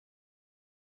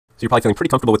you're probably feeling pretty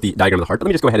comfortable with the diagram of the heart, but let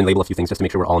me just go ahead and label a few things just to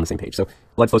make sure we're all on the same page. So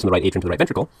blood flows from the right atrium to the right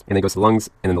ventricle, and then goes to the lungs,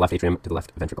 and then the left atrium to the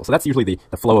left ventricle. So that's usually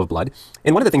the flow of blood.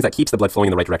 And one of the things that keeps the blood flowing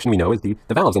in the right direction, we know, is the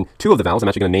valves. And two of the valves, I'm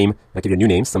actually going to name, I'll give you new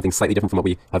names, something slightly different from what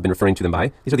we have been referring to them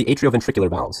by. These are the atrioventricular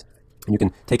valves. And you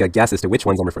can take a guess as to which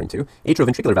ones I'm referring to.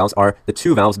 Atrioventricular valves are the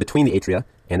two valves between the atria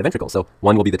and the ventricle. So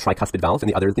one will be the tricuspid valve, and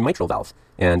the other is the mitral valve.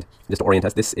 And just to orient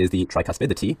us, this is the tricuspid,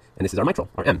 the T, and this is our mitral,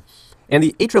 our M. And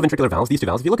the atrioventricular valves, these two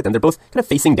valves, if you look at them, they're both kind of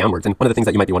facing downwards. And one of the things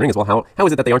that you might be wondering is, well, how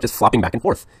is it that they aren't just flopping back and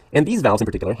forth? And these valves in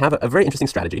particular have a very interesting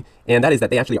strategy, and that is that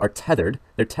they actually are tethered.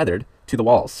 They're tethered to the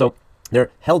walls. So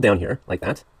they're held down here like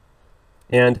that,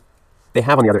 and they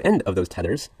have on the other end of those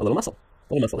tethers a little muscle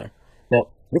there. Now,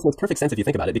 this makes perfect sense if you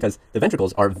think about it, because the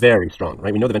ventricles are very strong,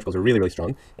 right? We know the ventricles are really, really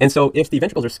strong. And so if the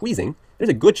ventricles are squeezing, there's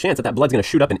a good chance that that blood's going to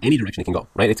shoot up in any direction it can go,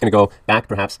 right? It's going to go back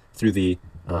perhaps through the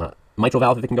mitral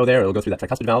valve if it can go there, or it'll go through that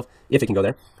tricuspid valve if it can go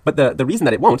there. But the reason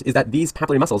that it won't is that these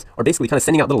papillary muscles are basically kind of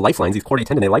sending out little lifelines, these chordae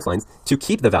tendineae lifelines, to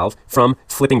keep the valve from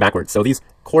flipping backwards. So these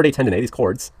chordae tendineae, these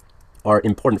cords, are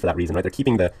important for that reason, right? They're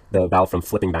keeping the valve from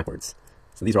flipping backwards.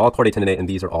 So these are all chordae tendineae, and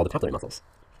these are all the papillary muscles.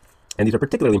 And these are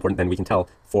particularly important, then, we can tell,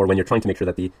 for when you're trying to make sure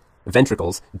that the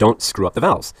ventricles don't screw up the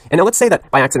valves. And now let's say that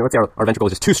by accident, let's say our ventricle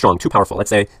is just too strong, too powerful. Let's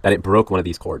say that it broke one of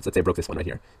these cords. Let's say it broke this one right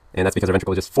here. And that's because our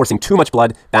ventricle is just forcing too much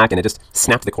blood back, and it just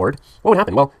snapped the cord. What would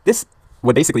happen? Well, this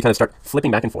would basically kind of start flipping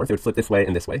back and forth. It would flip this way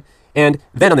and this way. And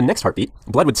then on the next heartbeat,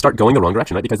 blood would start going the wrong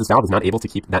direction, right? Because this valve is not able to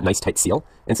keep that nice tight seal.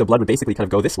 And so blood would basically kind of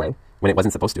go this way when it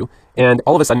wasn't supposed to. And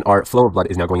all of a sudden, our flow of blood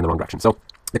is now going in the wrong direction. So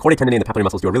the chordae tendineae and the papillary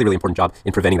muscles do a really, really important job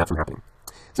in preventing that from happening.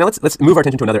 So now let's move our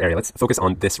attention to another area. Let's focus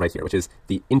on this right here, which is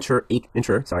the ventricular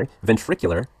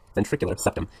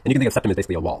septum. And you can think of septum as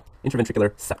basically a wall.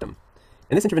 Interventricular septum.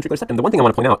 And this interventricular septum, the one thing I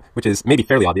want to point out, which is maybe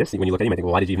fairly obvious, when you look at it, you might think,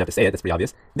 well, why did you even have to say it? That's pretty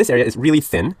obvious. This area is really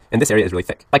thin, and this area is really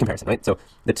thick, by comparison, right? So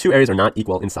the two areas are not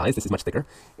equal in size. This is much thicker.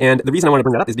 And the reason I want to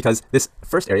bring that up is because this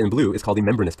first area in blue is called the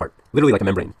membranous part, literally like a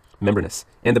membrane, membranous.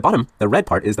 And the bottom, the red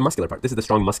part, is the muscular part. This is the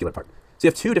strong muscular part. So you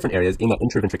have two different areas in that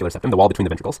interventricular septum, the wall between the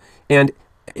ventricles. And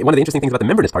one of the interesting things about the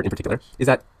membranous part in particular is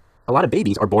that a lot of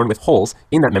babies are born with holes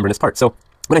in that membranous part. So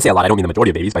when I say a lot, I don't mean the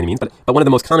majority of babies by any means, but one of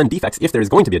the most common defects, if there is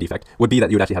going to be a defect, would be that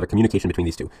you would actually have a communication between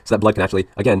these two. So that blood can actually,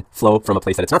 again, flow from a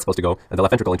place that it's not supposed to go, the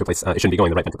left ventricle, into a place it shouldn't be going,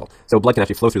 the right ventricle. So blood can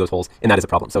actually flow through those holes, and that is a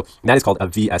problem. So that is called a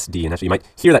VSD, and actually you might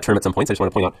hear that term at some points. I just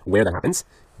want to point out where that happens.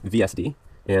 VSD.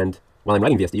 And while I'm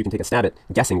writing VSD, you can take a stab at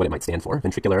guessing what it might stand for.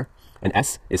 Ventricular, and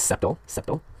S is septal.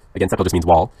 Again, septal just means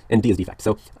wall, and D is defect.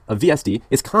 So a VSD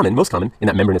is common, most common, in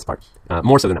that membranous part,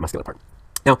 more so than that muscular part.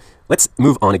 Now, let's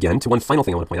move on again to one final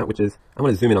thing I want to point out, which is I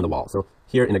want to zoom in on the wall. So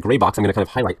here in a gray box, I'm going to kind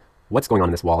of highlight what's going on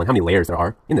in this wall and how many layers there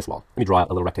are in this wall. Let me draw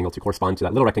out a little rectangle to correspond to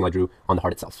that little rectangle I drew on the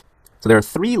heart itself. So there are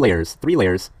three layers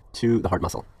to the heart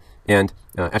muscle. And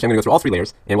actually, I'm going to go through all three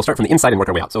layers, and we'll start from the inside and work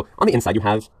our way out. So on the inside, you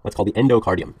have what's called the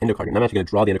endocardium. And I'm actually going to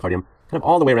draw the endocardium kind of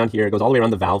all the way around here. It goes all the way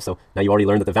around the valve. So now you already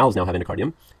learned that the valves now have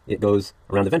endocardium. It goes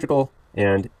around the ventricle,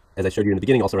 and as I showed you in the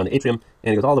beginning, also around the atrium,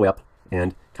 and it goes all the way up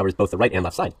and covers both the right and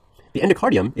left side. The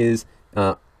endocardium is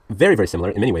very, very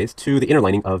similar in many ways to the inner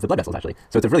lining of the blood vessels, actually.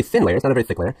 So it's a really thin layer. It's not a very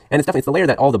thick layer. And it's the layer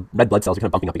that all the red blood cells are kind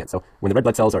of bumping up against. So when the red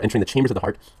blood cells are entering the chambers of the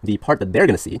heart, the part that they're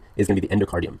going to see is going to be the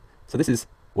endocardium. So this is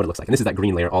what it looks like. And this is that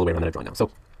green layer all the way around that I've drawn now.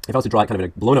 So if I was to draw it kind of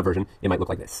in a blown up version, it might look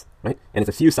like this, right? And it's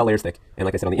a few cell layers thick. And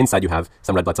like I said, on the inside, you have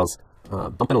some red blood cells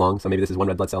bumping along. So maybe this is one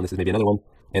red blood cell, and this is maybe another one.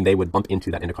 And they would bump into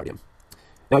that endocardium.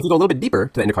 Now, if you go a little bit deeper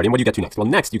to the endocardium, what do you get to next? Well,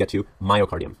 next you get to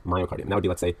myocardium. Myocardium. That would be,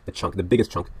 let's say, the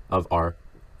biggest chunk of our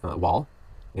wall,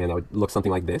 and that would look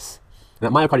something like this.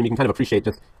 And that myocardium you can kind of appreciate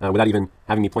just without even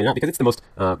having me point it out, because it's the most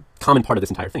common part of this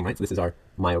entire thing, right? So this is our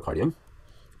myocardium,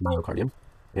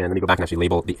 and let me go back and actually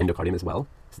label the endocardium as well.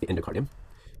 This is the endocardium,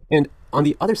 and on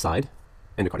the other side,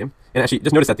 endocardium, and actually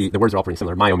just notice that the words are all pretty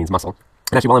similar. Myo means muscle.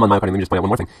 And actually, while I'm on myocardium, let me just point out one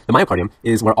more thing. The myocardium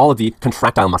is where all of the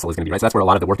contractile muscle is going to be, right? So that's where a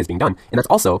lot of the work is being done. And that's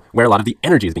also where a lot of the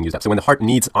energy is being used up. So when the heart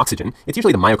needs oxygen, it's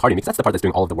usually the myocardium, because that's the part that's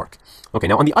doing all of the work. Okay,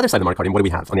 now on the other side of the myocardium, what do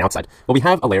we have on the outside? Well, we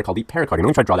have a layer called the pericardium. Let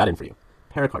me try to draw that in for you.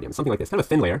 Pericardium, something like this, kind of a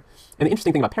thin layer. And the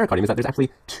interesting thing about pericardium is that there's actually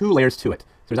two layers to it. So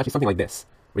there's actually something like this,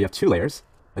 where you have two layers,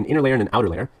 an inner layer and an outer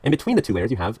layer. And between the two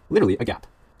layers, you have literally a gap.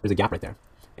 There's a gap right there.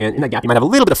 And in that gap, you might have a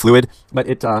little bit of fluid, but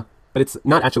it's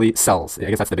not actually cells. I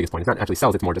guess that's the biggest point. It's not actually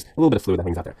cells. It's more just a little bit of fluid that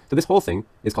hangs out there. So this whole thing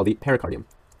is called the pericardium.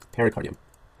 Pericardium.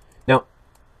 Now,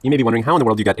 you may be wondering how in the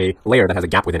world you get a layer that has a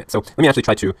gap within it. So let me actually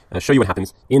try to show you what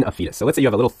happens in a fetus. So let's say you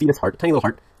have a little fetus heart, tiny little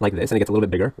heart like this, and it gets a little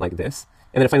bit bigger like this,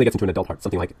 and then it finally gets into an adult heart,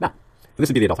 something like that. So this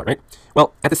would be the adult heart, right?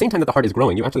 Well, at the same time that the heart is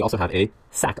growing, you actually also have a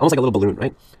sac, almost like a little balloon,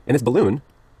 right? And this balloon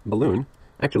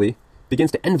actually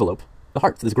begins to envelope the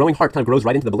heart. So this growing heart kind of grows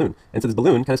right into the balloon. And so this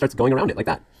balloon kind of starts going around it like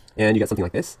that. And you get something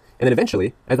like this. And then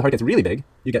eventually, as the heart gets really big,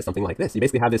 you get something like this. You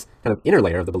basically have this kind of inner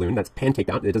layer of the balloon that's pancaked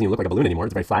out. It doesn't even look like a balloon anymore.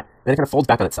 It's very flat. And then it kind of folds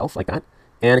back on itself like that.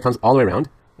 And it comes all the way around.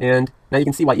 And now you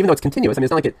can see why, even though it's continuous, I mean,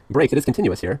 it's not like it breaks, it is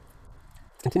continuous here.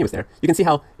 Continuous there. You can see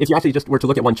how if you actually just were to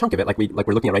look at one chunk of it, like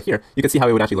we're looking at right here, you can see how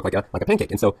it would actually look like a pancake.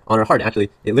 And so on our heart,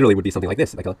 actually, it literally would be something like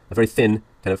this, like a very thin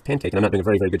kind of pancake. And I'm not doing a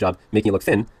very, very good job making it look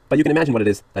thin, but you can imagine what it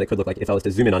is that it could look like if I was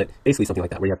to zoom in on it, basically something like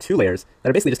that, where you have two layers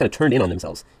that are basically just kind of turned in on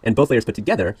themselves. And both layers put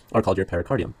together are called your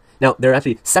pericardium. Now, there are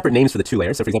actually separate names for the two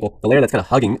layers. So for example, the layer that's kind of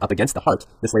hugging up against the heart,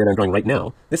 this layer that I'm drawing right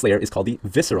now, this layer is called the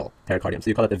visceral pericardium.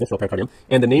 So you call it the visceral pericardium.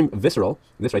 And the name visceral,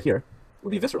 this right here, would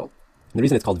be visceral. And the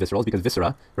reason it's called visceral is because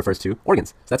viscera refers to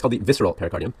organs. So that's called the visceral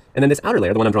pericardium. And then this outer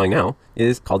layer, the one I'm drawing now,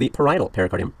 is called the parietal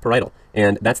pericardium. Parietal.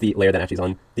 And that's the layer that actually is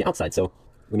on the outside. So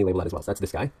let me label that as well. So that's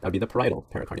this guy. That would be the parietal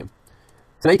pericardium.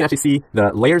 So now you can actually see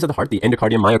the layers of the heart, the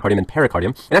endocardium, myocardium, and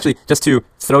pericardium. And actually, just to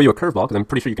throw you a curveball, because I'm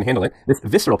pretty sure you can handle it, this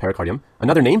visceral pericardium,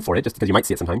 another name for it, just because you might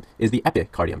see it sometime, is the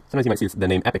epicardium. Sometimes you might see the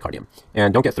name epicardium.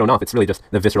 And don't get thrown off. It's really just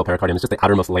the visceral pericardium. It's just the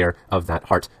outermost layer of that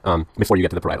heart before you get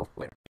to the parietal layer.